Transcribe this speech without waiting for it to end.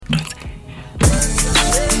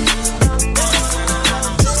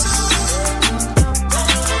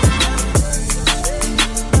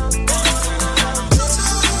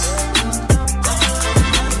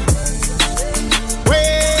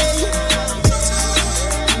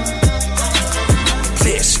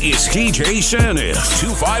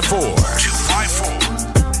DJSANIF254.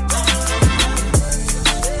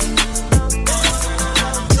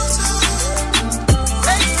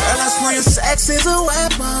 Sex is a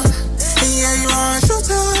weapon. Yeah, you are a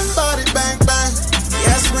shooter. Body bang bang.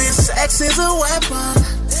 Yes, when sex is a weapon.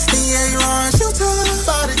 Yeah, you are a shooter.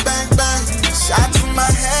 Body bang bang. Shot to my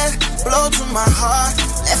head, blow to my heart.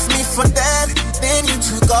 Left me for dead, then you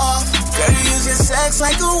took off. Girl, you use your sex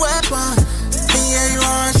like a weapon. Yeah, you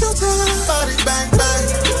are a shooter. Body bang bang.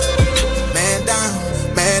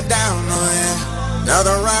 Man down, oh yeah.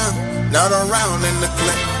 Another round in the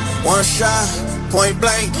clip. One shot. Point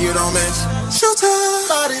blank, you don't miss. Shooter,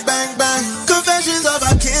 body bang bang. Confessions of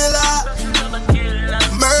a killer.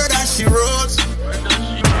 Murder she wrote.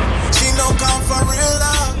 She no come for real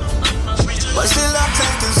love, but she love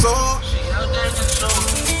taking soul.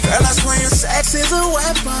 Girl, I swear your sex is a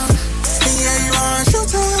weapon. Yeah, you are a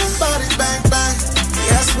shooter, body bang bang.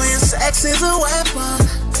 Yes, when your sex is a weapon.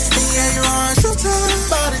 Yeah, you are a shooter,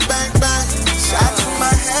 body bang bang. Shot to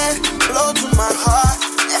my head, blow to my heart.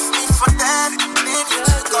 Left me for dead.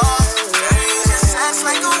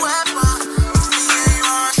 Like a weapon.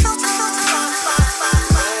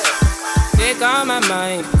 Take all my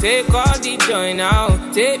mind, take all the joy now.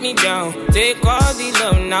 Take me down, take all the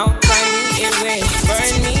love now. Find me away,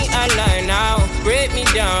 burn me alive now. Break me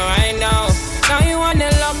down right now. Now you wanna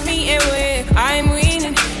lock me away, I'm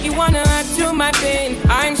winning. You wanna add to my pain,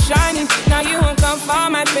 I'm shining. Now you won't come for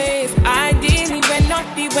my face. Ideally, we're not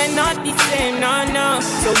the same, no.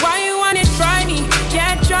 So why you wanna try me?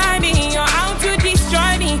 Yeah, try me. You're out to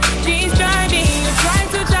destroy me. Please try me. You try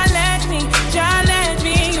to challenge me. You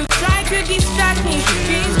try to distract me.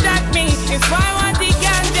 Me. If I want the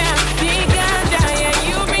ganja, yeah,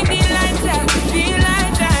 you bring the lights out. You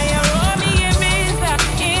roll me a visa.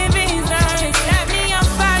 Set me on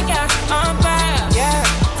fire, yeah.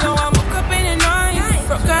 So I woke up in the night,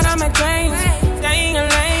 broke out of my chains, staying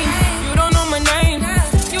alive. You don't know my name,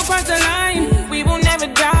 you crossed the line. We will never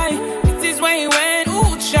die. This is where you went.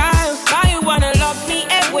 Ooh, child, why you wanna lock me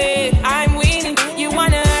away? I'm winning. You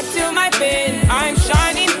wanna add to my pain. I'm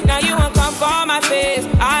shining. Now you won't come for my face.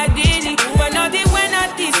 I did it, but no, they were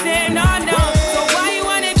not the same. No. So why you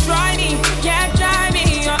wanna try me? Yeah, try me.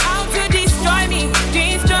 You're out to destroy me.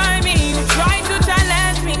 You try to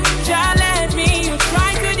challenge me. You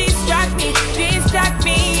try to distract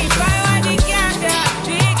me. If I want the ganja,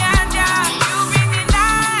 you bring the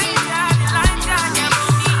light, yeah,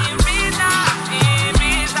 put me in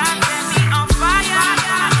reason, set me on fire.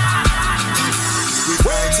 We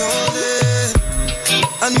fight all day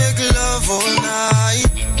and make love all night.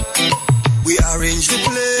 We arrange the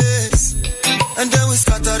place and then we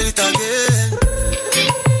scatter it again.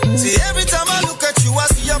 See, every time I look at you, I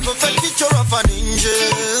see a perfect picture of an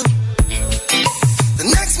angel. The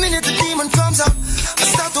next minute the demon comes up, I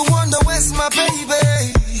start to wonder where's my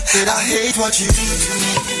baby. Did I hate what you do to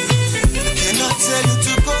me? Cannot tell you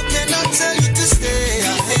to go, cannot tell you to stay. I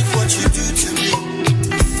hate what you do to me.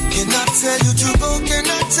 Cannot tell you to go,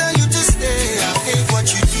 cannot tell you to stay. I hate what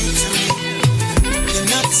you do to me.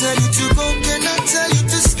 Cannot tell you to go, cannot tell you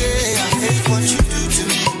to stay. I hate what you do to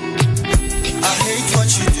me. I hate what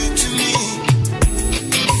you do to me.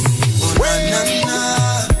 Oh na na na.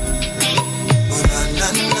 Oh na na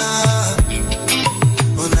na.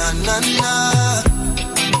 Oh na na na.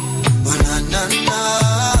 Oh na na na.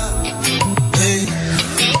 Hey,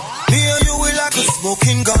 me and you we like a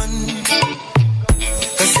smoking gun.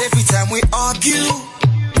 'Cause every time we argue,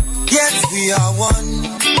 yes we are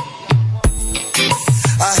one.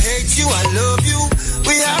 I hate you, I love you.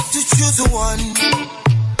 We have to choose one.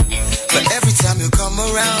 But every time you come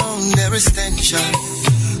around, there is tension.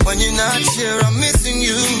 When you're not here, I'm missing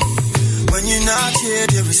you. When you're not here,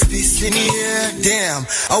 there is peace in the air. Damn,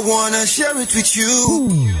 I wanna share it with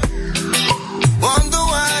you. Wonder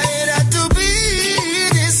why it had to be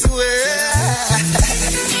this way.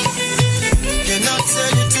 Cannot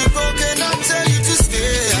tell you to go, cannot tell you to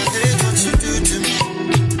stay. I hate what you do to me.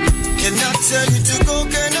 Cannot tell you to go,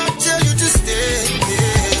 cannot tell you to stay.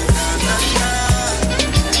 Yeah. Na, na, na.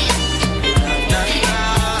 Na, na, na.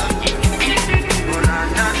 Oh, na,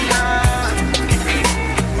 na, na.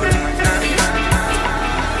 Oh, na, na, na.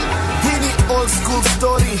 Hini old school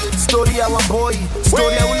story ya boy.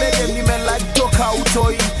 Story ya ule dem men like toka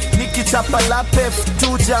utoi. Nikichapa la pep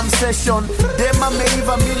 2 jam session. Dema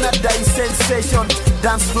meiva mina die sensation.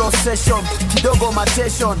 Dance floor session, kidogo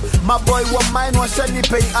matation. My boy wa mine wa shani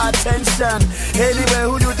pay attention. Anyway,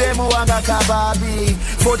 who do demo wanga kababi.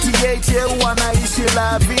 48 ye wanaishi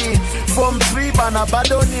lavi. Form 3 bana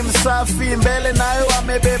bado ni msafi. Mbele nayo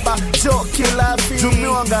amebeba joki lafi.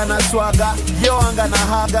 Jumiwanga na swaga, yo anga na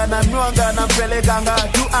haga, na miwanga na peleganga,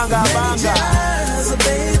 tu anga banga. As a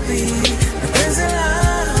baby, there's a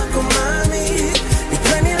lot of mommy.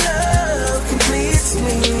 Plenty love completes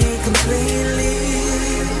me completely.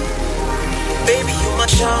 Baby, you my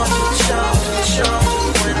charm,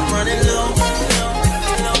 when I'm running low.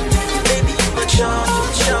 Baby, you my charm,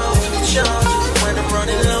 when I'm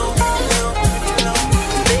running low.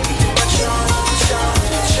 Baby, you my charm, when I'm running low.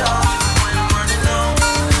 Baby, you my charm, when I'm running low.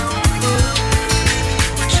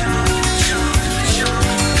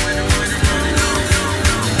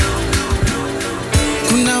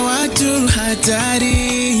 Kuna watu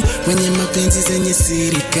hatari wenye mapenzi zenye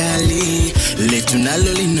sirikali, letu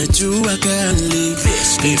nalo linajua kali.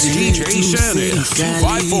 This is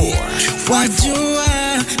DJSANIF254. Wajua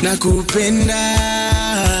na kupenda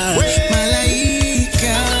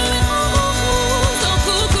malaika.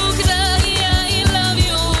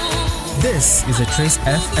 This is a Trace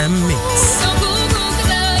FM mix.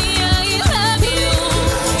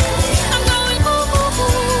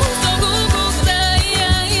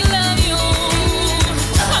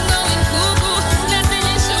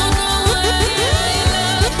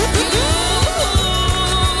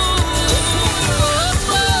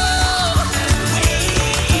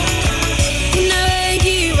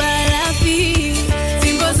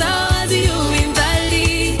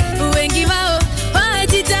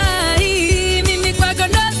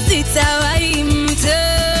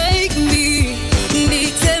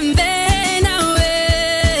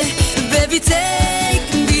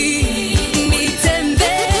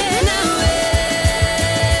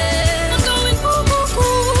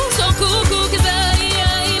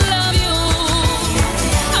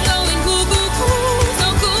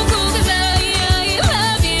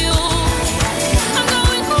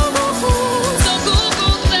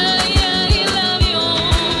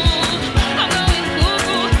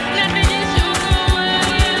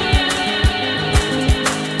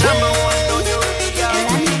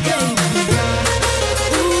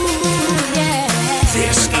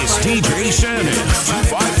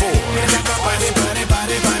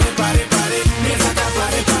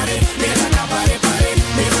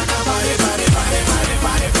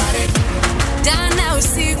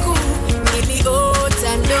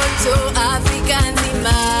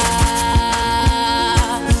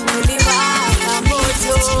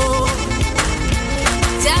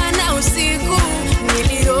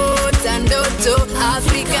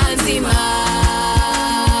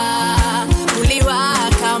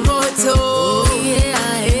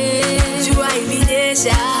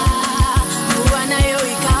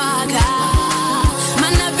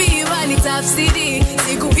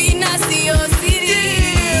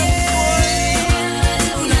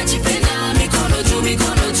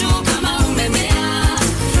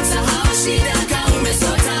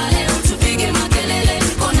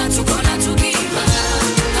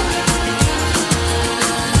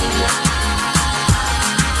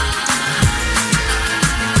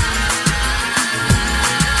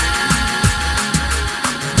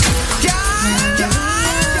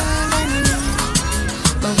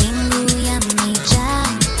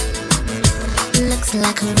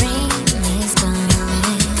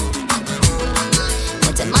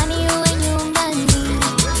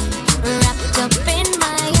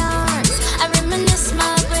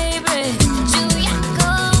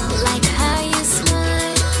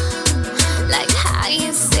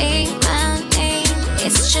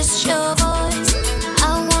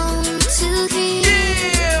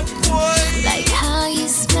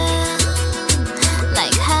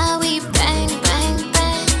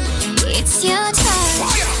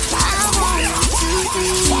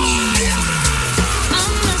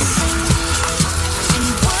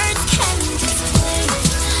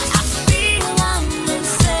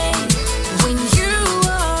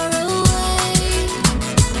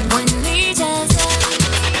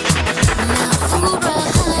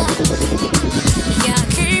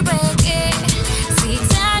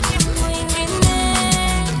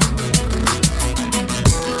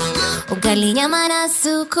 Nyama na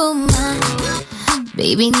sukuma,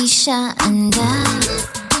 baby nisha anda,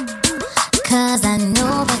 'cause I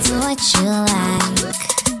know that's what you like.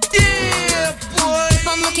 Yeah, boy. If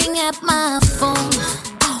I'm looking at my phone,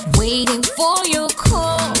 waiting for your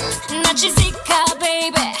call. Nachizika,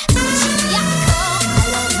 baby. I love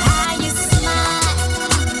how you smile.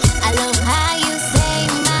 I love how you say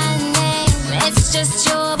my name. It's just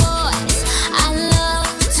your voice I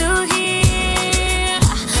love to hear.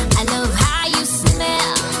 I love how you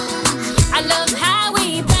smell. I love how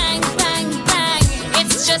we bang, bang, bang.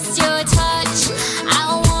 It's just your touch I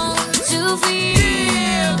want to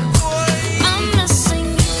feel. I'm a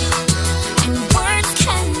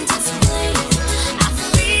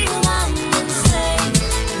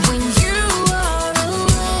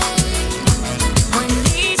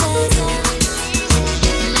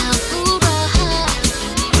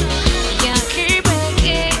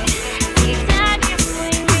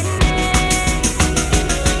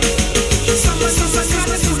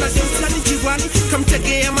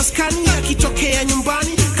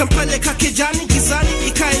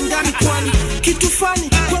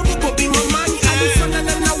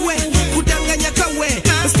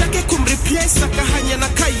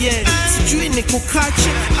nikukache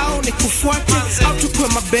au nikufuate au tukwe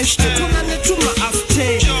mabeshte tunane tuma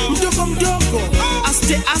afte mdogo mdogo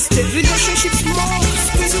aste aste relationship more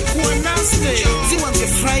squeeze kuwa naste ziwanze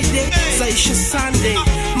Friday zaisha Sunday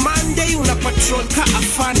Monday una patrol ka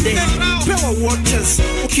afande pewa waters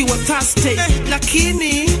ukiwa thirsty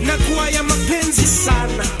lakini nakuwa ya mapenzi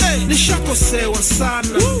sana nishakosewa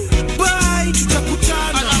sana bye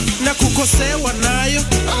tutakutana na kukosewa nayo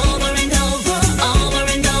over and over,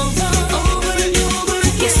 over and over, over and over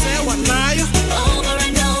again. Kukosewa nayo Over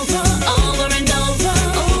and over, over and over,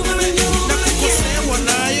 over and over na kukosewa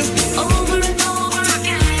nayo over and over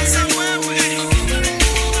again.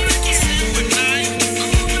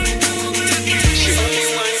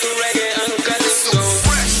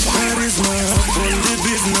 That is my up on the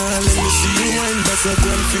beat now. Let me see you wine back up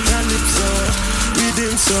and fit her lips up.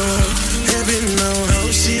 Within so heaven now. How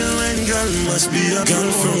she a wine girl must be a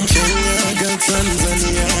girl from Kenya, girl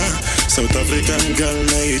Tanzania, South African girl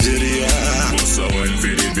Nigeria. What's a wine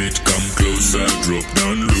for the beat? Come closer, drop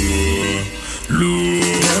down low, low.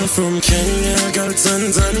 Girl from Kenya, girl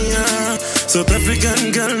Tanzania, South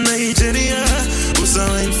African girl Nigeria. What's a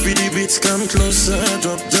wine for the beat? Come closer,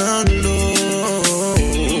 drop down low.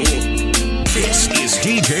 This is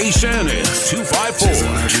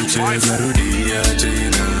DJSANIF254.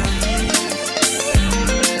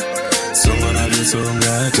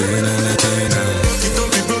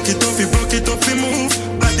 Broke it off, move.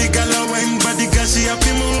 Body girl a wine, body girl she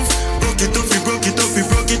happy move. Broke it off, move.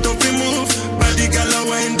 Body girl a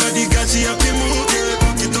wine, body girl she happy move. Yeah,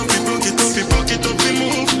 broke it off,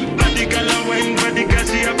 move. Body girl a wine, body girl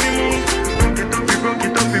she happy move. Broke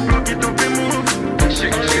it off, move.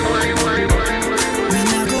 When I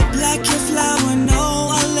go black, your flower, no,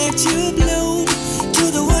 I'll let you bloom to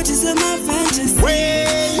the waters of my fantasy.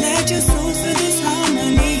 Let your soul feel this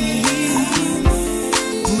harmony.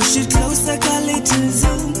 Push it closer, call it to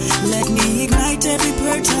zoom. Let me ignite every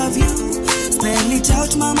part of you. Spell it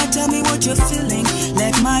out, mama, tell me what you're feeling.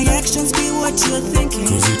 Let my actions be what you're thinking.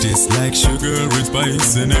 Cause it tastes like sugar and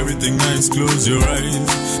spice and everything nice. Close your eyes,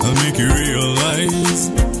 I'll make you realize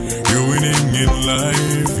you're winning in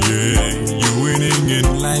life, yeah. You're winning in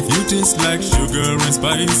life. You taste like sugar and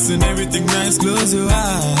spice and everything nice. Close your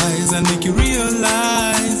eyes, I'll make you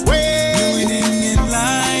realize you're winning in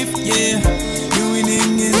life, yeah. You're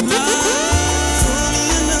winning in life.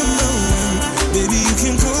 Baby, you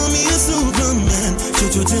can call me a Superman.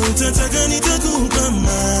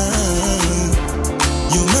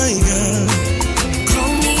 You're my girl.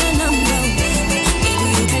 Call me a number one. Baby,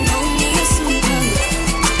 you can call me a superman.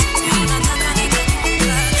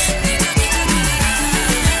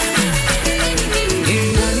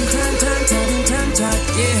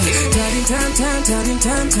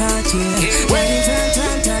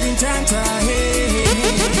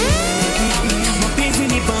 Mapenzi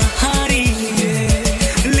ni bahari,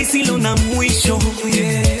 lisilo na mwisho.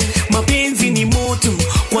 Mapenzi ni moto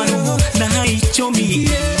kwa roho na haichomi.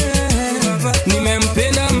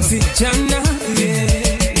 Nimempenda msichana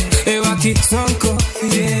ewa kisonko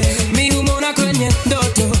mi umona kwenye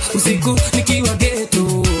ndoto usiku nikiwa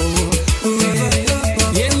ghetto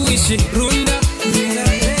uishi runda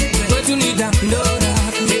kwetu ni dandora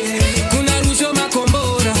kuna rusho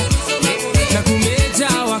makombora na kumeja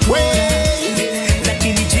wakora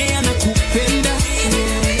Lakini je anakupenda?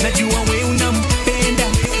 Najua we unampenda.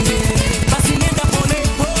 Basi nenda pole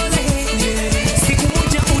pole, siku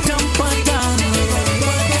moja utampata.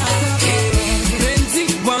 Penzi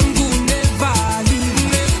wangu never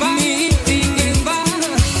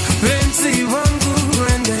penzi wangu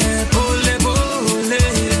ende pole pole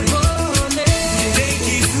Take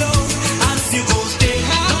it slow as you go stay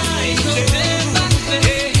high.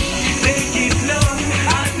 Take it slow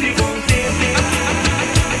as you go stay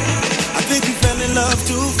high. I think we fell in love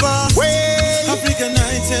too fast. African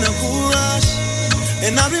nights and a cool rush.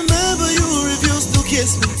 And I remember you refused to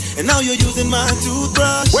kiss me. And now you're using my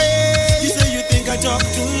toothbrush. You say you think I talk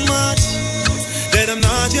too much. That I'm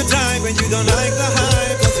not your type and you don't like the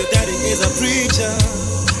hype. Cause your daddy is a preacher.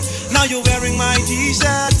 Now you're wearing my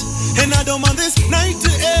t-shirt. And I don't want this night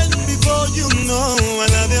to end before you know I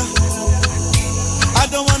love you. I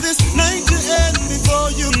don't want this night to end before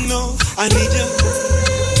you know I need you.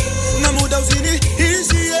 Na muda usini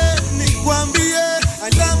hisia nikwambie I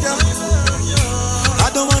love you. I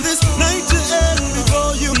don't want this night to end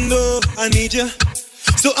before you know I need you.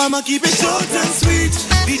 So I'ma keep it short and sweet.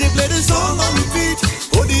 DJ play the song on repeat.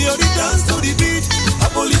 Odi dance to the beat.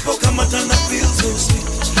 Apolipo kamatana feel so sweet.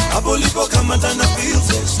 Apolipo kamatana feel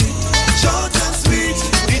so sweet. Short and sweet.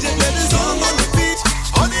 DJ play the song on repeat.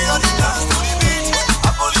 Odi dance to the beat.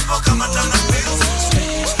 Apolipo kamatana feel so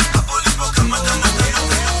sweet. Apolipo kamatana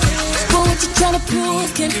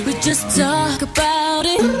just talk about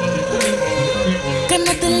it. Got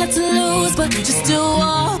nothing left to lose, but just to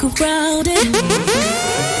walk around it.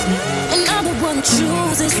 And I'm the one who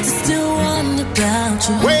chooses to still wonder about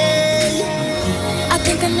you. I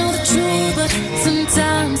think I know the truth, but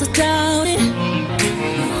sometimes I doubt it.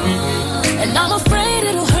 And I'm afraid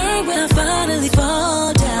it'll hurt when I finally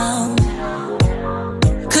fall down.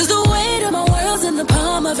 Cause the weight of my world's in the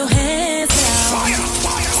palm of your hands now. Fire,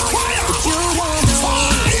 fire, fire. But you won't know.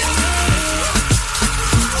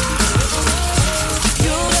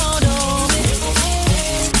 You don't know me.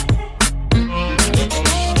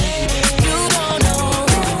 You don't know.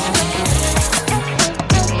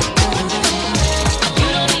 You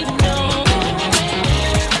don't even know.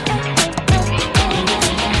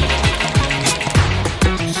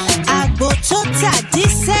 Agbo tota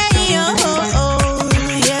diseyo,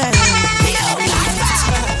 yeah.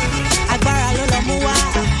 Agbára ló lọ mú wá.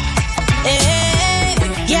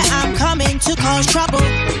 Yeah, I'm coming to cause trouble.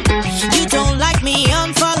 You don't like me,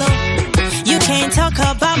 unfollow. You can't talk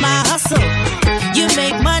about my hustle. You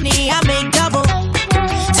make money, I make double.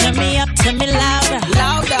 Turn me up, turn me louder.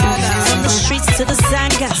 Louder. From the streets to the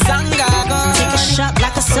Zanga. Zanga. Take a shot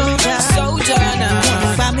like a soldier. Soldier now.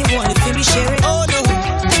 Find me one, if you share it. Oh no.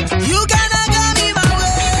 You cannot get me my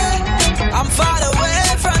way. I'm far away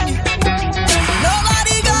from you.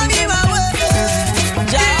 Nobody got me my way.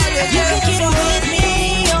 You can get it with me,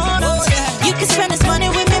 oh no. You can spend this money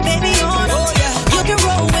with me, baby, oh no. You can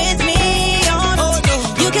roll with me, oh no.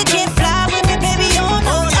 You can get fly with me, baby, oh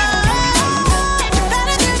no.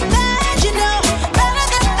 Better than that, you know. Better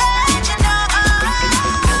than that, you know.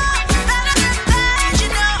 Better than that, you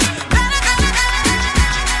know. Better than that.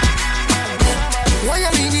 When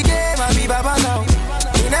you leave the game, I be Baba now.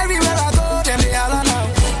 In everywhere I go, them they holla now.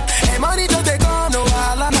 Hey, money don't take on no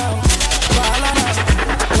wahala now. Wahala now,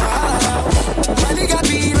 wahala now. Money got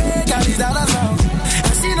be red, got these dollars now.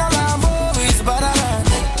 I see no Lambo, it's better than.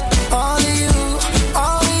 Only you,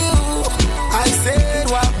 only you. I said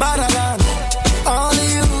what better than. Only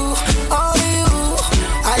you, only you.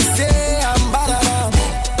 I say I'm better than.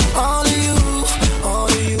 Only you,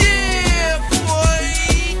 only you. Yeah, boy.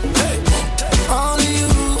 Hey. Only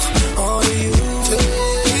you, only you.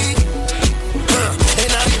 Hey.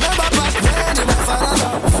 And I remember back then in my father's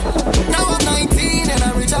house. Now I'm 19 and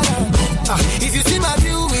I'm richer than. If you see my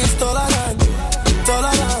view, it's taller than,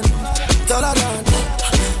 taller than, taller than.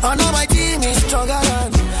 Oh, now my team is stronger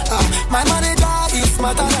than. My manager is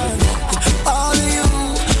smarter than. Only you,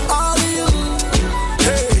 only you.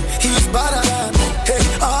 Hey, he's better than. Hey,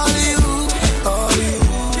 only you, only you.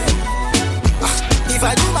 If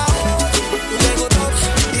I do my own, they go down.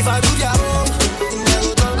 If I do their own, they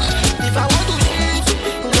go down. If I want to eat,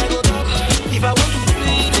 they go down. If I want to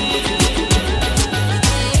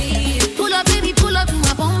Pull up, baby, pull up to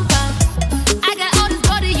my bumper. I got all this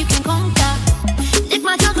body you can conquer. Lick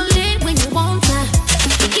my chocolate when you want her.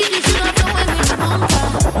 Keep it to the floor when you want her.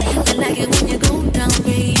 I like it when you go down,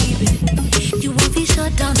 baby. You won't be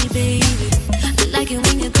shut down, me, baby. I like it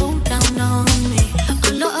when you go down on me.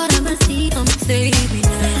 A lot of mercy, baby.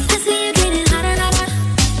 I see you getting hotter, hotter.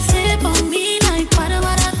 Sip on me like water,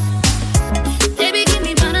 water. Baby, give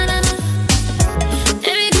me banana.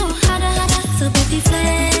 Baby, go harder, harder. So baby,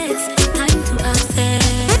 flex. Time to upset.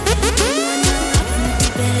 You and I rockin' the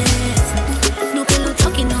best. No pillow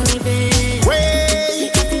talking on me, babe.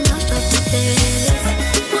 Make us feel lost up to this.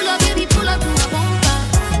 Pull up, baby, pull up to my bumper.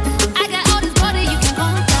 I got all this body you can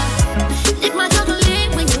conquer. Lick my chocolate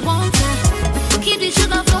when you want her. Keep the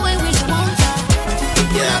sugar flowing when you want her.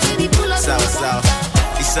 Pull up, baby, pull up to my South.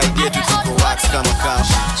 bumper. Isso aí é de tipo wax kama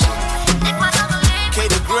kashi. Lick my chocolate K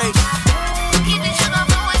the Great. keep the sugar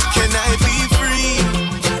flowing. Can I be free?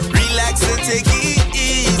 Relax and take it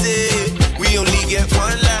easy. We only get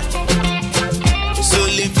one life, so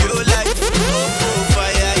live your life. Oh,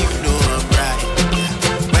 fire, you know I'm right. Yeah.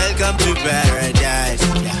 Welcome to paradise.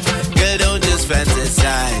 Yeah. Girl, don't just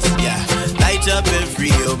fantasize. Yeah. Light up and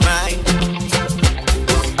free your mind.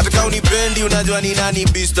 Ataka unipendi unajua ni nani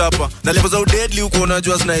beast hapa. Na level za deadly uko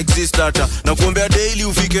unajua zina exist hata. Na kuombea daily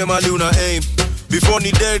ufike mali una aim. Before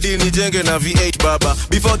ni dead nijenge na V8 baba.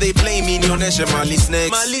 Before they play me nionyeshe mali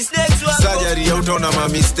snakes. Mali snakes wako. Surgery ya utaona ma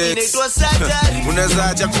mistakes. Inaitwa surgery. Unaweza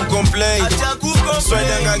acha kucomplain. Acha kucomplain.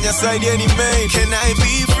 Swedanganya side any main. Can I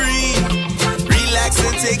be free? Relax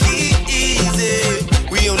and take it easy.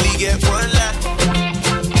 We only get one life,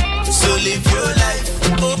 so live your life.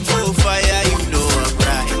 Oh, fire, you know I'm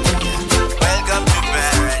right. Welcome to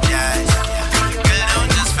paradise. Girl,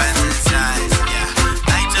 don't just fantasize.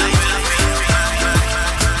 Light up,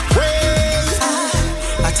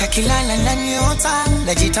 Atakilala na nyota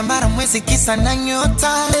najitambara mwezi kisa na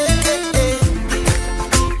nyota.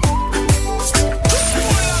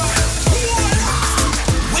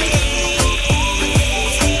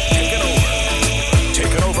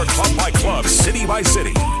 Taking over club by club, city by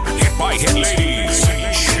city, hit by hit, ladies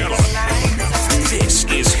and gentlemen. This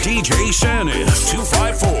is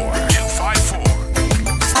DJSANIF254.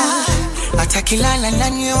 Atakilala na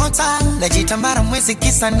nyota, najitambara mwezi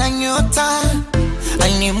kisa na nyota.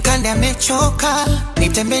 Ani mkande amechoka,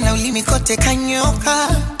 nitembe na ulimi kote kanyoka.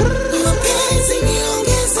 Mapenzi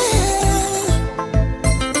niongeze,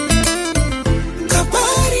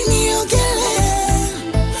 kabari niogele.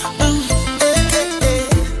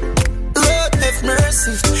 Lord have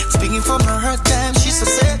mercy, speaking from her heart, damn she's so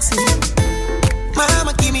sexy.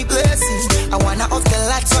 Mama give me blessings, I wanna off the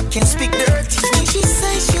lights so I can speak dirty. She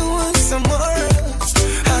says she wants some more,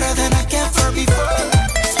 harder than I can for before.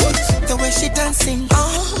 The way she dancing,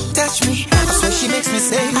 oh, touch me, so she makes me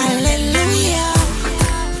say hallelujah.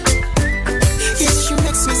 Yes, she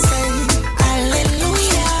makes me say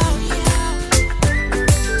hallelujah.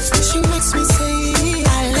 She makes me say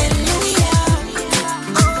hallelujah.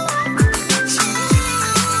 Oh,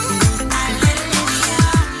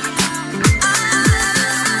 hallelujah.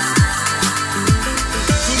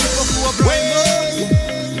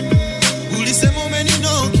 Ulisema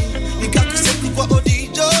umeninoki, nikakusema kwa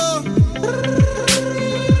odijo.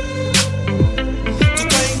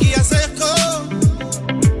 Tukaingia seko,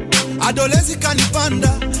 adolezi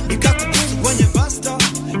kanipanda, nikakubusu kwenye basta.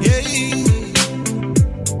 Yeah.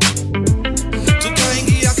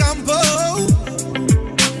 Tukaingia kampo,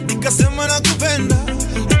 nikasema nakupenda,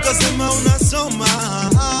 ukasema unasoma.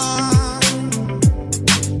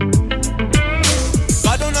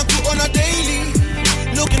 Bado nakuona daily,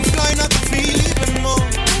 looking fly, not to feel even more.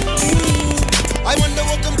 I wonder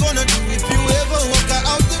what I'm gonna do if you ever walk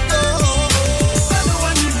out the door. Bado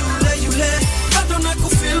wani yule, bado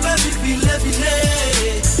nakufeel baby vile vile.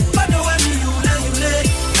 Bado wani yule,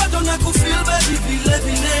 bado nakufeel baby vile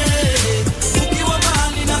vile. Ukiwa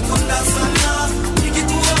mahali nakonda sana,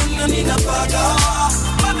 nikikuona ninapaga.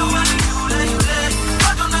 Bado wani yule,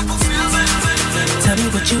 bado nakufeel baby vile. Tell me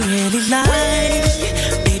what you really like.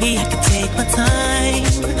 Baby, I can take my time.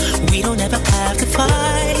 We don't ever have to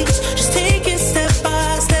fight. Just take it step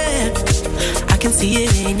by step. I can see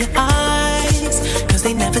it in your eyes, cause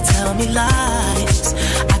they never tell me lies.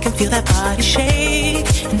 I can feel that body shake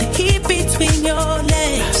and the heat between your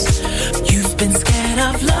legs. You've been scared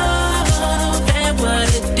of love and what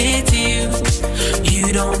it did to you.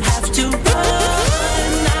 You don't have to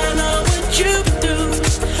run, I know what you've been through.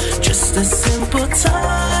 Just a simple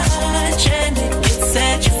touch and it can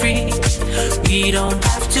set you free. We don't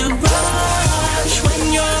have to rush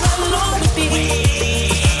when you're alone with me.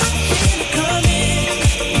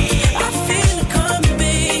 I feel it coming,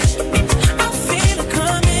 babe. I feel it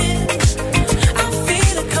coming. I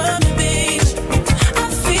feel it coming, babe. I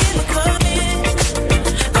feel it coming. I feel it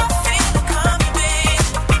coming, babe.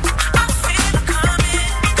 I feel it coming.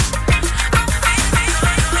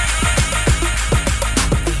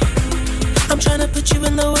 I'm tryna put you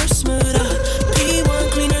in the worst mood.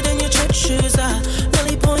 P1 cleaner than your church shoes.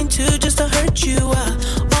 Really point to just to hurt you.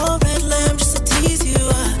 All red lamb just to tease you.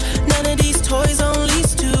 None of these toys on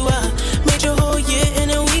lease to. Made your whole year in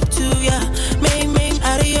a week too. Yeah, main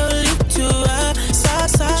out of your league too.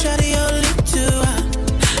 Side out of your league too.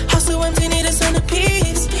 House so empty, need a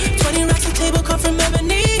centerpiece. 20 racks a table cut from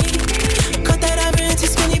ebony. Cut that ivory into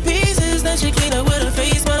skinny pieces. Then she clean up with her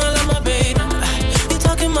face, man, I love my baby. You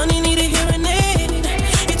talking money, need a hearing aid.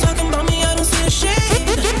 You talking about me, I don't see a shade.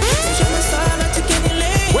 Switch on my side, I took any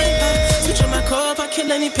lane. Switch on my core, I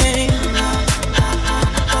kill any pain.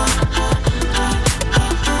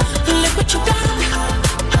 Look what you done.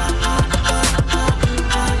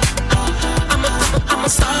 I'm a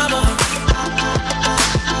star boy.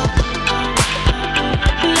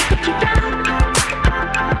 Look what you done.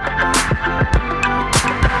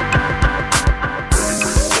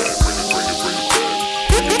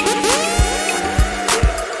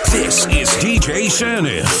 This is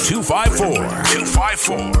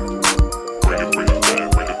DJSANIF254.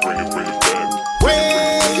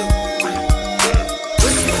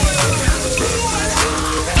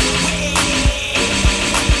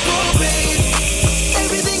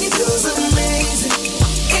 everything you do is amazing.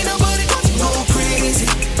 Ain't nobody gonna go crazy.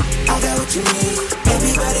 I got what you need.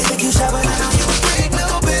 Everybody think you shy, but I know you a freak,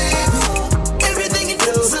 little baby. Everything you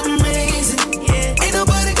do is amazing. Ain't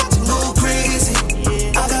nobody got to go crazy.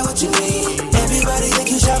 I got what you need. Everybody think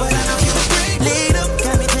you shy, but I know you a freak. Lead up,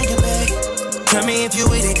 got me thinking, babe. Tell me if you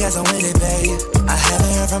with it, cause I'm with it, babe. I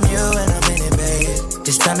haven't heard from you and I'm in it, babe.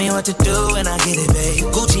 Just tell me me what to do and I get it, babe.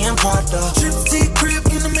 Gucci and Prada. Trip to your crib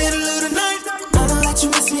in the middle of the night. I don't let you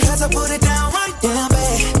miss me as I put it down right. Yeah,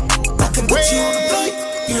 babe. I can put you on a flight.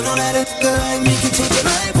 You know that it's good, like me can change your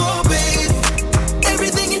life, oh, babe.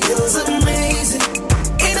 Everything you do is amazing.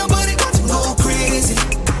 Ain't nobody got to go crazy.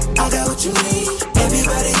 I got what you need.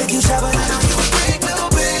 Everybody think you shy, but I know you a great little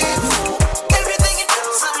baby. Everything you do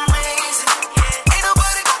is amazing. Ain't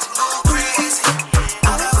nobody got to go crazy.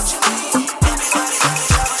 I got what you need. Everybody think you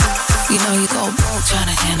shy, but I know you know you go broke trying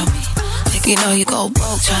to handle me. You know you go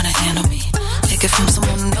broke trying to handle me. Take it from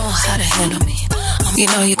someone who know how to handle me. You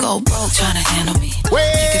know you go broke trying to handle me.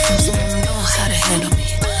 Take it from someone who know how to handle me.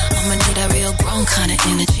 I'ma need that real grown kind of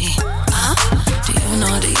energy. Do you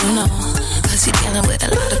know, cause you're dealing with a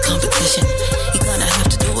lot of competition. You're gonna have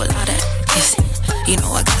to do a lot of kissing. You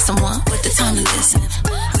know I got someone with the time to listen.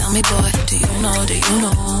 Tell me boy, do you know?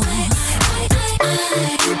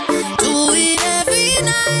 Do it every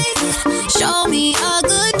night. Show me a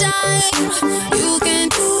good time. You can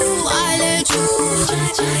do, I let you.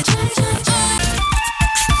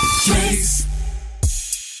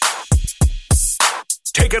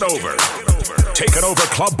 Take it over. Take it over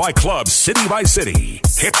club by club, city by city,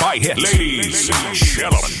 hit by hit. Ladies and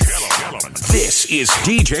gentlemen, this is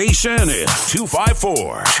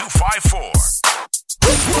DJSANIF254.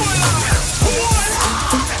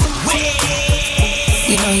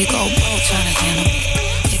 You know you go broke trying to handle me.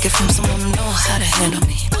 Take it from someone who know how to handle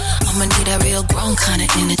me. I'ma need that real grown kind of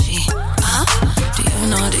energy. Do you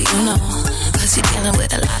know? Cause you're dealing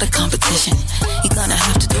with a lot of competition. You're gonna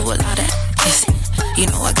have to do a lot of kissing. You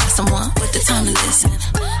know I got someone with the time to listen.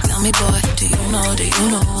 Tell me boy, do you know? Do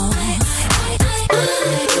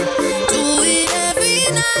it every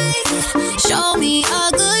night. Show me a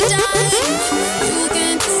good time. You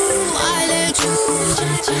can do, I let you.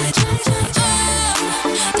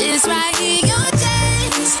 This right here, your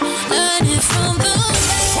dance. Learn it from the best.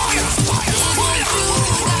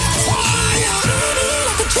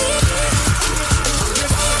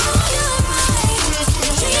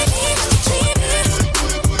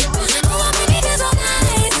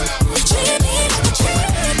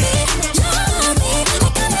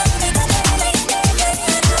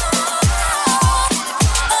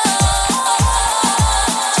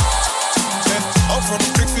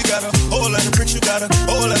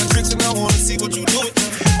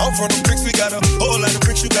 I'm from the bricks, we got a whole lot of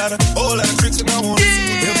bricks, you got a whole lot of tricks, and I wanna see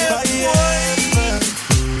what if I ever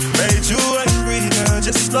made you angry, girl,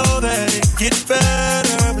 just know that it gets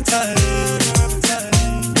better with time.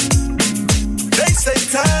 They say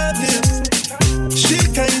time heals. She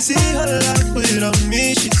can't see her life without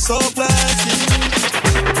me, she's so plastic.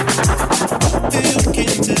 You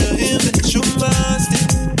can tell him that you must.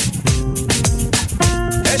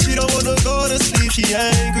 And she don't wanna go to sleep, she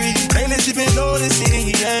angry. Lately she been noticing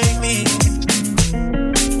he ain't me.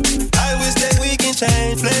 I wish that we can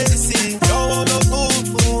change places. Don't want no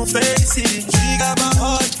boom faces. She got my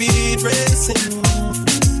heartbeat racing.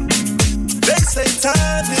 They say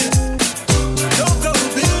time is. Don't go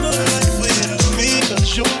build a life with me,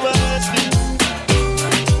 cause you must be.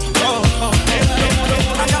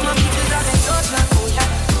 I got my bitches out in Georgia, oh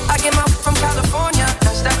yeah. I get my from California,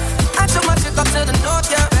 that's that. I took my chick up to the north,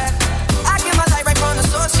 yeah. I get my light right from the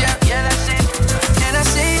source, yeah. Yeah, that's it. And I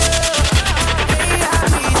see you, baby, I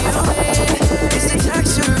need you in. It's the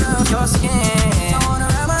texture of your skin. I wanna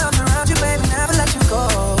wrap my arms around you, baby, never let you go.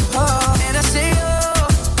 And I see you,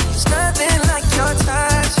 it's nothing like your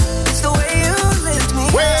touch. It's the way you lift me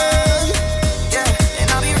up. Yeah, and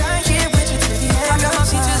I'll be right here with you till the end. I got my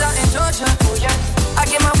peaches out in Georgia, oh yeah. I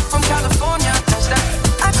get my from California, that's that.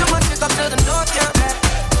 I took my chick up to the north, yeah.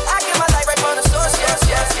 I get my light right from the source, yes.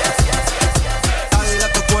 Dale a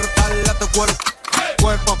tu cuerpo,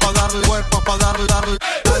 cuerpo pa' darle,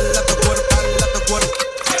 dale a tu cuerpo,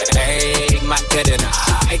 Hey, Macarena,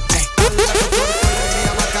 ay. Dale a tu cuerpo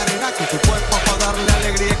alegría Macarena, que tu cuerpo pa' darle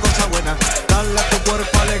alegría y cosa buena. Dale a tu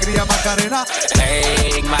cuerpo alegría Macarena.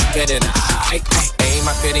 Hey, Macarena, ay. Hey,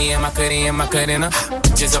 Macarena.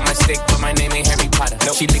 Just on my stick, but my name ain't Harry Potter.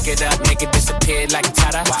 Nope. She lick it up, make it disappear like a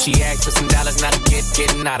Tata. She asked for some dollars, not a gift,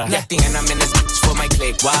 getting out of. And I'm in this bitch for my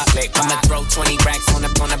click. I'ma throw 20 racks on the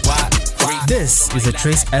block. This is a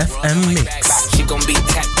Trace FM mix. She gon' be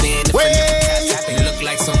tapped in. If look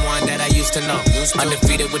like someone that I used to know.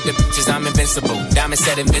 Undefeated with the bitches, I'm invincible. Diamond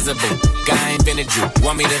said invisible. Guy invented you.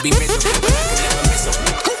 Want me to be miserable, but I can never miss her.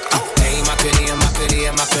 Hey, Macarena.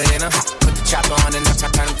 Put the chopper on and I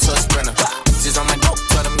turn him to a sprinter. Bitches on my dope,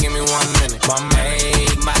 tell them give me 1 minute. Hey,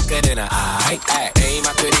 Macarena. Hey,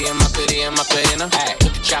 Macarena.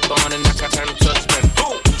 Put the chopper on and I turn him to a sprinter.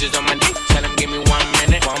 Bitches on my dope, tell them give me 1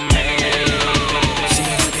 minute. She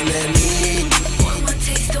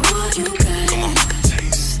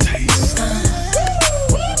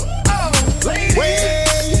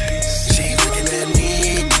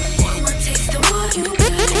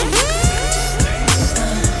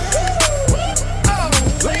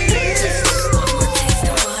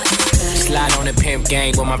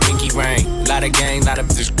gang with my pinky ring. Lot of gang, lot of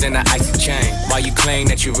bitch, then the icy chain. While you claim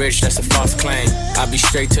that you rich, that's a false claim. I be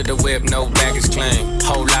straight to the whip, no baggage claim.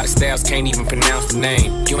 Whole lot of styles, can't even pronounce the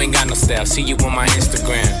name. You ain't got no style, see you on my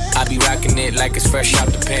Instagram. I be rocking it like it's fresh out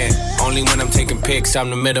the pan. Only when I'm taking pics, I'm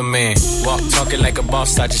the middleman. Walk talking like a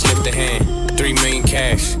boss, I just lift a hand. 3 million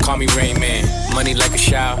cash, call me Rain Man. Money like a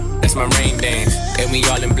shower, that's my rain dance. And we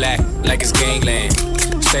all in black, like it's gangland.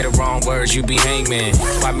 Say the wrong words, you be hangman.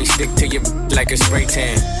 Why me stick to you like a spray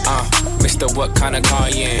tan? Mister, what kind of car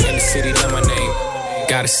you in? In the city, love my name.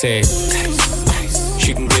 Gotta say it. Taste, taste.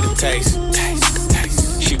 She can get a taste. Taste,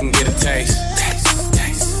 taste. She can get a taste. Taste,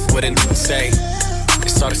 taste. What it say?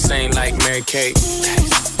 It's all the same like Mary Kate.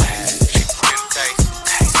 Taste, taste. She can get a taste.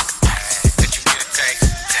 Taste, taste. That you get a taste.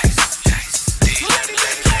 Taste, taste.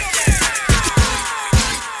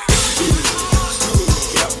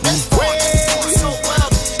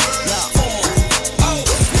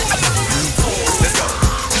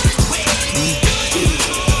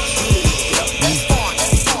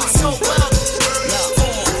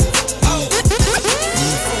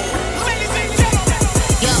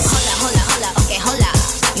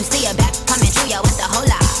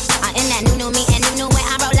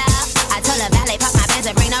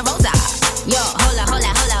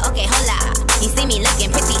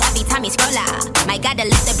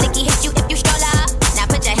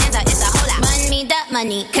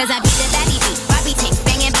 Cause I beat the baddie beat, Barbie tank,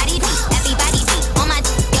 banging body beat, everybody beat, on my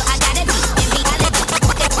yo, I gotta beat, and be reality,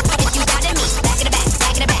 if you gotta me, back of the back,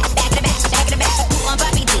 back of the back, back of the back, back of the back, who on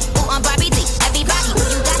Barbie D, who on Barbie D, everybody, who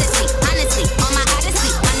you gotta see, honestly, on my odyssey,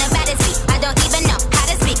 I'm the baddest beat, I don't even know how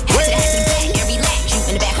to speak, have to back, and relax, you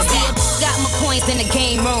in the back of the back. Got my coins in the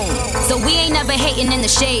game room, so we ain't never hating in the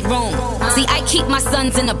shade room, see I keep my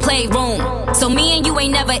sons in the playroom, so me and you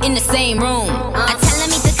ain't never in the same room, I tell him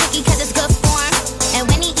eat the cookie cause it's good for him. And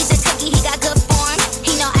when he eats his cookie, he got good form.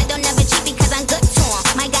 He know I don't never cheat because I'm good to him.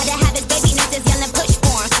 My gotta have his baby needs his yelling push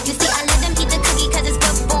for him. You see, I let him eat the cookie because it's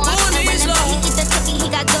good for him. And when he eats the cookie, he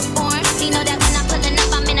got good form. He know that when I'm pulling up,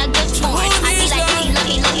 I'm in a good form. I be like,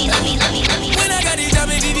 looky. When I got these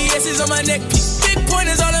diamond DDS's on my neck, big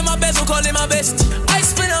pointers all in my best, so call it my best. I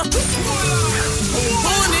spin up.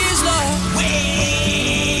 Who needs love?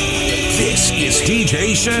 This is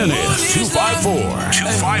DJSANIF254.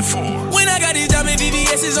 When I got these diamond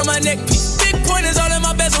VVS's on my neck, big pointers all in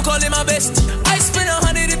my best, so call it my best. I spend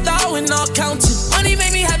 100,000 all counting. Money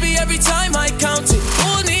make me happy every time I count it.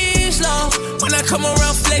 Who needs love? When I come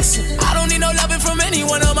around flexing, I don't need no loving from any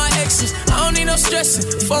one of my exes. I don't need no stressing,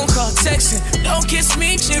 phone call, texting. Don't kiss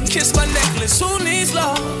me, chip, kiss my necklace. Who needs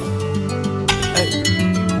love? Hey.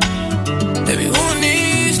 Baby, who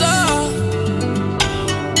needs love?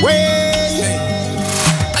 Wait.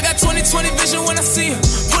 20 vision when I see her.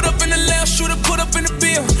 Put up in the lounge, shooter, put up in the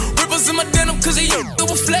bill. Ripples in my denim, cause of you, it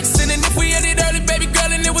was flexing. And if we had it early, baby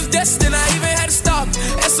girl, and it was destined. I even had to stop,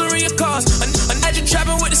 answering your calls. Imagine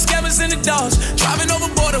trapping with the scammers and the dogs. Driving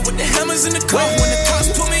over border with the hammers in the car. When the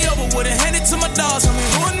cops pull me over, would've handed to my dogs. I mean,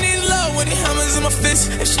 who needs love with the hammers in my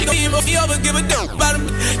fist? If she gon' eat me over, give a damn about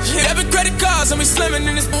them. Every credit cards, I mean,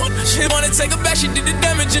 slamming in this board. She wanna take her back, she did the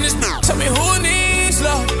damage in this. Tell me, who needs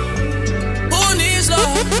love? Who needs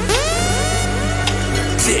love?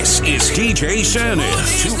 This is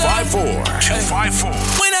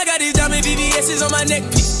DJSANIF254. When I got these diamond VVS's on my neck,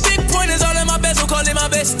 big pointers all in my best, so call it my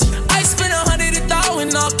best. I spend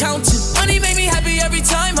 100,000 all counting. Money make me happy every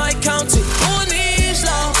time I count it. Who needs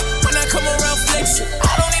love? When I come around flexing,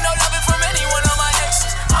 I don't need no loving from anyone on my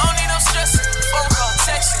exes. I don't need no stressing, phone call,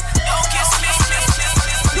 texting. Don't kiss me.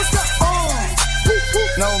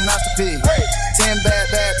 No masterpiece. 10 bad,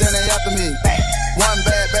 then they after me. One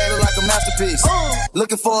bad, look like a masterpiece.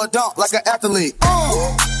 Looking for a dunk like an athlete.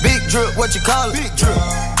 Big drip, what you call it? Big drip.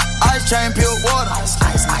 Ice chain, pure water.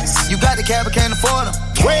 Ice. You got the cab, but can't afford them.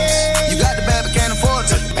 You got the bad, but can't afford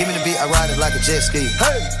them. Give me the beat, I ride it like a jet ski.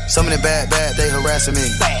 Some of them bad, they harassing me.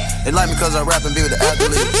 They like me cause I rap and be with the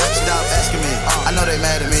athlete. Stop asking me, I know they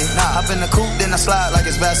mad at me. Hop in the coupe, then I slide like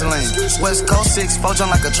it's Vaseline. West Coast 6, fold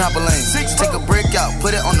jump like a trampoline. Take a brick out,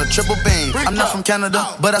 put it on the triple beam. I'm not from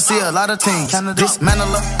Canada, but I see a lot of teams.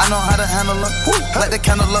 Dismantle her, I know how to handle her. Light the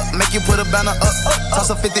candle up, make you put a banner up.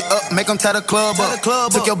 Toss a 50 up, make them tie the club up.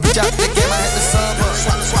 Took your bitch out the game, I had to sub up.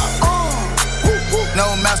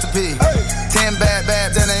 No masterpiece. 10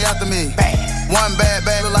 bad, then they after me. One bad,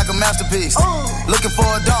 look like a masterpiece. Looking for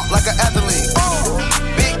a dunk like an athlete.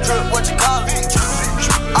 Big drip, what you call it?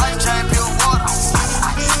 Ice chain, pure water.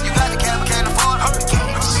 You got the cab, can't afford it. You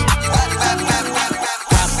got the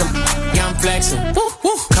Pop them, yeah, I'm flexing.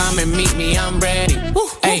 Come and meet me, I'm ready.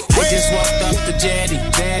 Ay, I just walked off the jetty.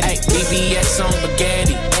 Ay, BBS on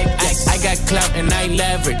spaghetti. Ay, I got clout and I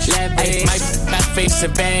leverage. Ay, my face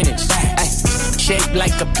advantage. Ay, shaped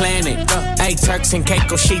like a planet. Ay, Turks and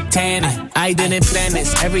Caicos, she tanning. I didn't plan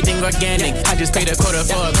this, everything organic. I just paid a quarter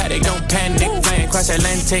for a paddock, don't panic. Flying cross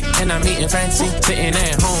Atlantic and I'm eating fancy. Sitting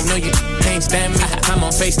at home, no you can't stand me. I'm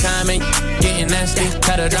on FaceTime and getting nasty.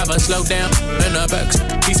 Tell the driver slow down in the back.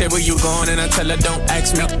 He said where you going and I tell her don't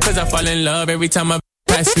ask me. Cause I fall in love every time I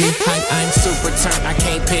pass me. I'm super turned, I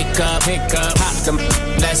can't pick up. Pop them,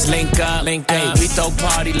 let's link up. Ay, we throw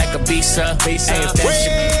party like a visa. Ay, if that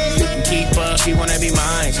shit you can keep her. She wanna be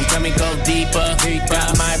mine, she tell me go deeper.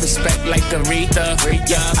 Got my respect like Aretha.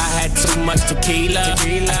 Yeah, I had too much tequila.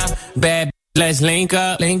 Bad, let's link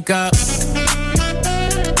up. A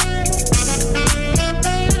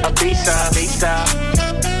visa.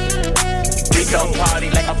 We throw party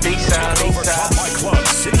like a visa. Over Club by Club,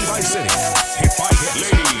 City by City, Hit by Hit,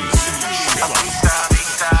 ladies.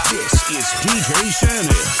 This is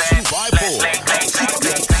DJSANIF254.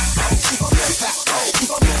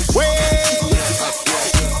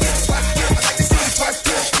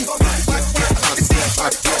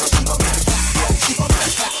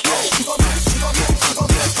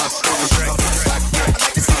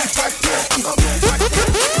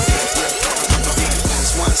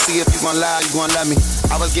 See if you gon' lie, you gon' love me.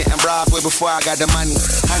 I was getting bribes way before I got the money.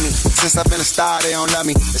 Honey, since I've been a star, they don't love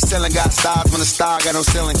me. The ceiling got stars when the star got no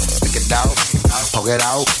ceiling. Stick it out, poke it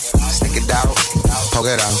out, stick it out, poke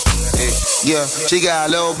it out. Yeah, she got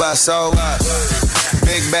a little butt, so what?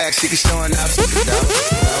 Big bag, she can showing up. Stick it out,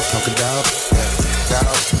 poke it out,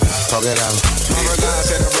 poke it out. My regards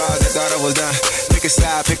to the bras that thought it was done. Pick a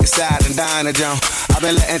side, and die in a jump. I've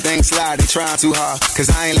been letting things slide, they trying too hard.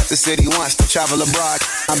 Cause I ain't left the city once to travel abroad.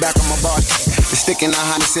 I'm back on my bar. The stick in the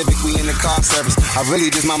Honda Civic, we in the car service. I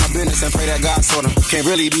really just mind my business and pray that God sort them. Can't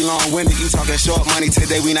really be long-winded, you talking short money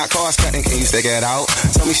today, we not cost cutting. Can you stick it out?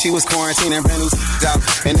 Told me she was quarantining, brand new out.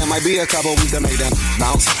 And there might be a couple weeks to make them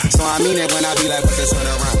bounce. So I mean it when I be like, but turn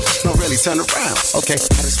around. No, really, turn around. Okay,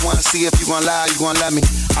 I just wanna see if you gon' lie, you gon' love me.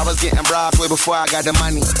 I was getting bribes way before I got the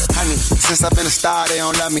money. Honey, since I've been a star, they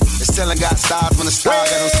don't love me. The ceiling got stars when the star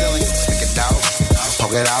got no ceiling. Stick it out,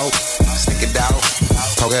 poke it out, stick it out,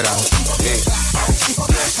 poke it out. Yeah.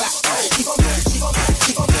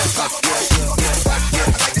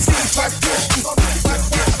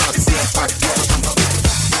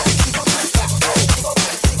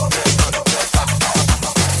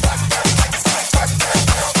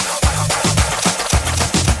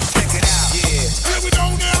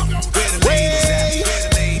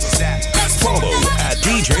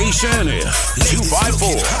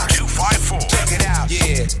 DJSANIF254. Check it out, yeah.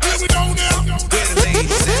 Here we go now. Where the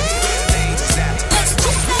ladies at?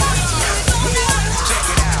 Check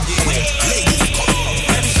it out, yeah.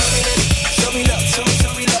 Show me love, show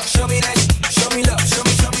me love, show me that. Show me love, show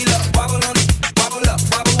me love. Wobble on, wobble up,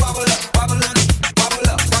 wobble up, wobble on, wobble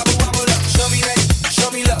up, wobble up. Show me that, show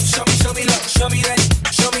me love, show me love, show me that.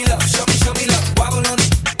 Show me love, show me love. Wobble on,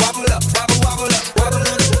 wobble up, wobble up, wobble on.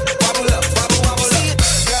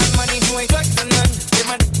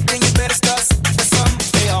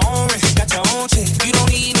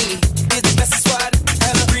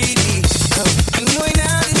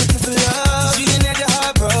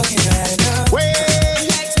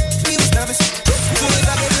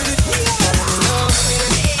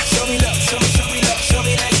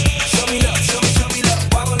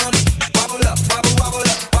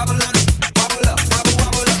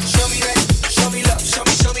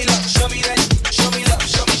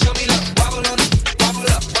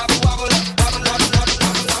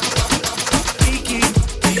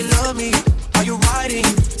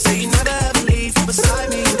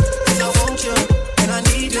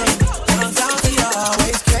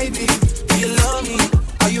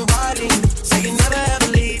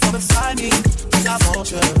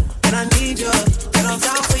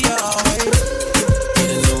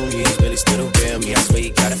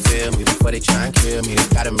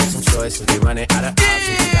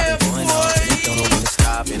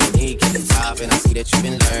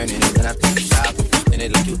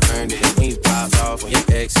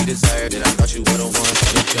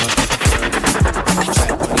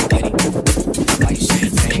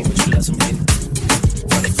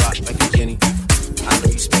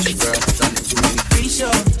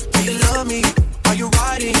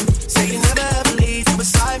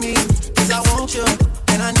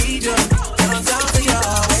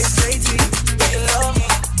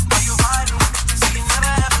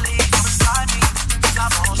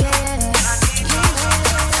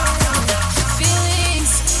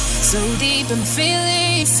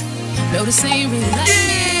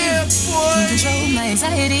 Control my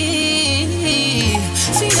anxiety.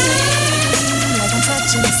 Feeling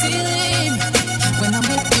touching the ceiling. When I'm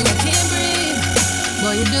with you, I can't breathe.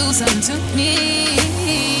 Boy, you do something to me.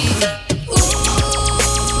 Ooh,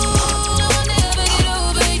 I'll never get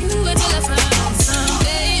over you until I find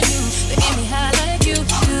something new that get me high like you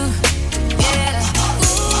do. Yeah.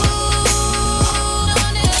 Ooh,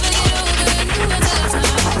 I'll never get over you until I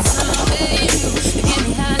find something new that get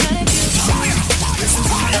me high like you do. Listen to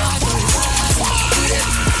my heart go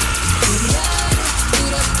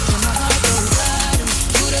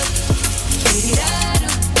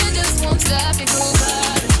it just won't stop, it go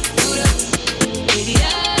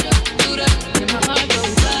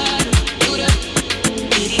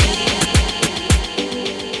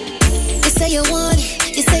You say you want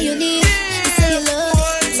it, you say you need it, you say you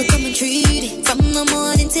love it, so come and treat it from the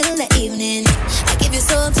morning till the evening. I give you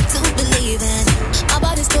something to believe in. My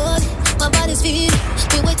body's calling, my body's feeling.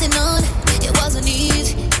 Been waiting on it, it wasn't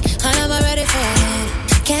easy, and I'm ready for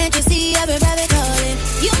it. Can't you see I've been rabbit calling?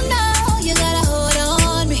 You know you gotta hold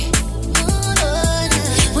on me.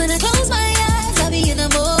 When I close my eyes, I'll be in the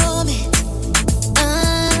moment.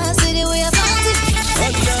 See the way I flaunt it. Oh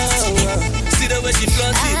no, see the way she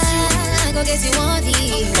flaunt it. I go get you on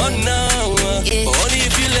it. Oh no, only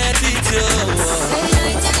if you let it go.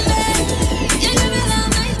 Night and day, you give me love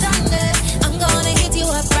night and day. I'm gonna hit you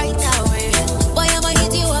up right away. Boy, I'ma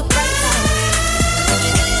hit you up right away.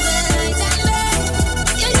 Night and day,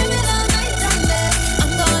 you give me love night and day.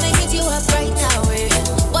 I'm gonna hit you up right away.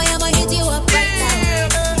 Boy, I'ma hit you up right away.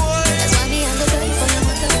 That's why me I'm gonna die for your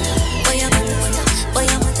mother. For your mother, for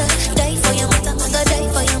your mother, die for your mother. I'm gonna die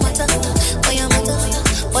for your mother. For your mother,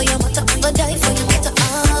 for your mother, I'm gonna die for your mother.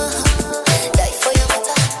 Die for your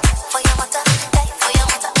mother, for your mother, die for your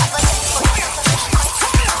mother. I'm gonna die for your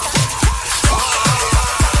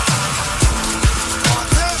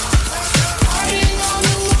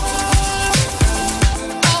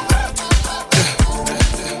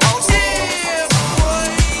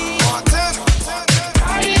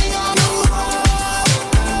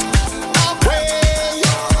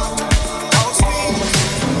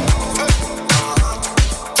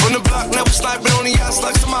From the block, now we sniping on the yachts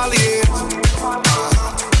like Somali is.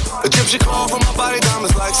 Egyptian call from my body,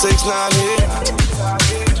 diamonds like 6'9" here.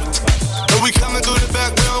 And we coming through the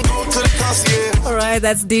back, we don't go to the concierge. Alright,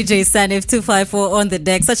 that's DJSANIF254 on the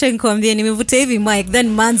deck. Such a nikwambie nimevuta hivi mic, then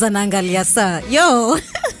manza naangalia saa. Yo!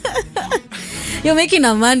 You're making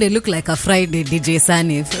a Monday look like a Friday, DJ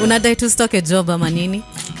Sanif. Unadai to stock a job ama nini?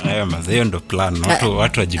 Hiyo ndo plan.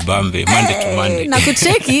 Watu wajibambe Monday to Monday.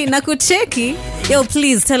 Nakucheki. Yo,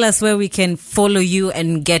 please tell us where we can follow you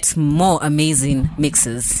and get more amazing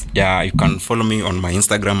mixes. Yeah, you can follow me on my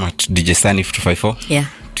Instagram at DJSANIF254. Yeah.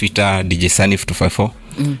 Twitter DJSANIF254.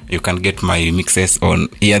 You can get my mixes on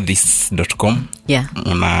earthis.com. Yeah.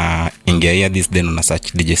 Una ingia earthis, then una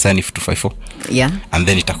search DJSANIF254. Yeah. And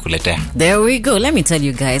then itakuletea. There we go. Let me tell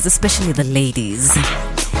you guys, especially the ladies.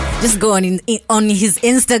 Just go on his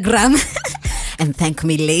Instagram and thank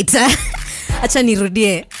me later. Acha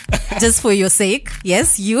nirudie. Just for your sake.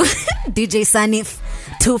 Yes, you.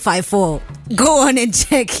 DJSANIF254. Go on and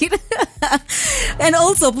check it. And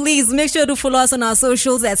also, please make sure to follow us on our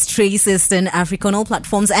socials. That's Trace Eastern Africa on all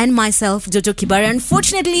platforms, and myself, Jojo Kibari.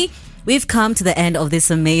 Unfortunately, we've come to the end of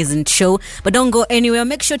this amazing show, but don't go anywhere.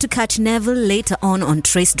 Make sure to catch Neville later on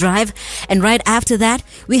Trace Drive. And right after that,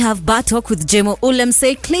 we have Bar Talk with Jemo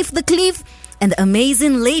Ulemse, Cliff the Cliff, and the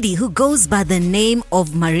amazing lady who goes by the name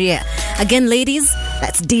of Maria. Again, ladies,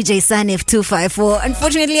 that's DJ Sanif254.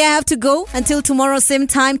 Unfortunately, I have to go until tomorrow, same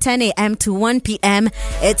time, 10 a.m. to 1 p.m.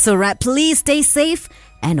 It's a wrap. Please stay safe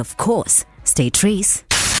and, of course, stay Trace.